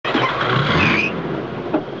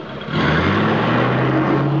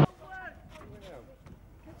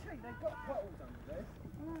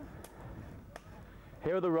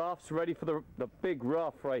Here are the rafts ready for the big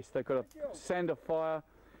raft race. They've got to send a fire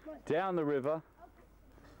down the river.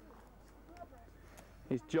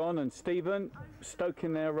 Here's John and Stephen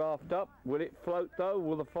stoking their raft up. Will it float though?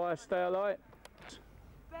 Will the fire stay alight?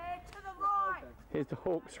 Bear to the right. Here's the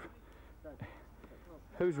Hawks.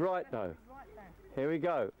 Who's right though? Here we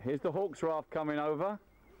go. Here's the Hawks raft coming over.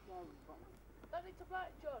 Don't need to blow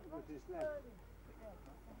it, John.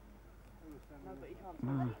 No, but he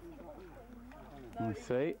can't. Let's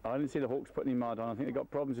see. I didn't see the Hawks put any mud on. I think they've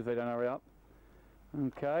got problems if they don't hurry up.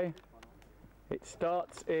 Okay. It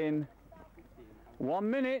starts in 1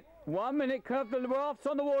 minute. 1 minute. Can I have the rafts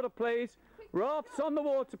on the water, please? Rafts on the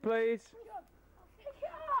water, please.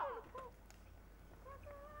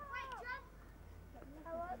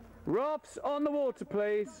 Rafts on the water,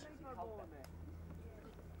 please.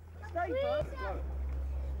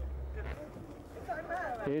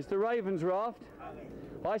 Here's the Ravens raft.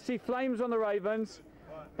 I see flames on the Ravens,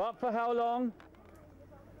 but for how long?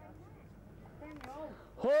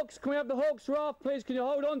 Hawks, can we have the Hawks raft, please? Can you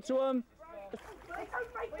hold on to them?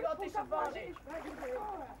 We got disadvantage.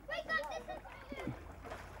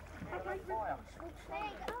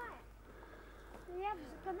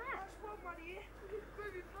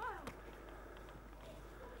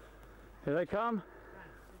 Here they come.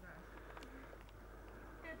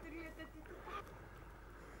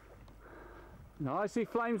 No, I see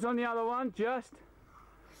flames on the other one, just.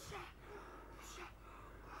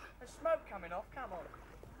 There's smoke coming off, come on.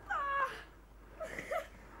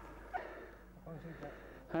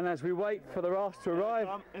 And as we wait for the rafts to arrive,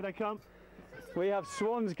 Here they come. we have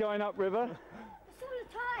swans going upriver.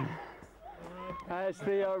 As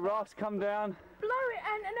the rafts come down. Blow it,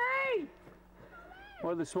 Anthony!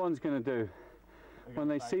 What are the swans going to do when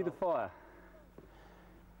they see the fire?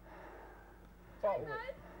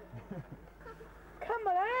 Come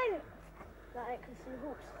on! Like can see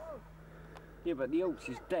horse. Yeah, but the horse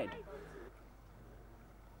is dead.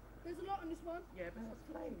 There's a lot on this one. Yeah, but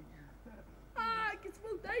it's flames. Ah, it can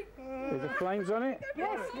smell deep. Is there flames on it?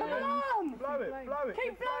 Yes, come on! Blow it, blow it.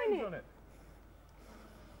 Keep blowing it. On it.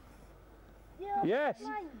 Yeah, Yes,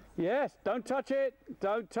 flames. yes, don't touch it,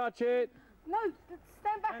 don't touch it. No,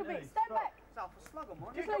 stand back a bit, stand back. It's half a slug on mine.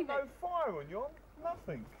 Just You've leave got no it. fire on you.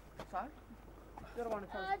 Nothing. So? You're the one who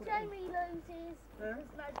tells us to put it in. Jamie loses. There's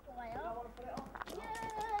no fire.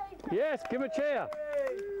 Yay! Yes, give him a cheer.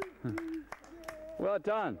 Well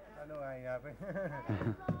done. I know I ain't happy.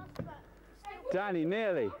 Danny,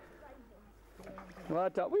 nearly. Well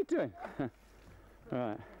done. What are you doing?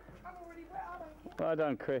 Right. Well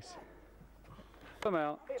done, Chris. Them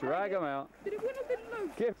out. Drag them out. Did it win or did it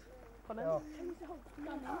lose? Give.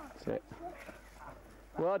 That's it.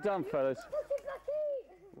 Well done, fellas.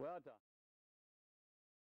 Well done.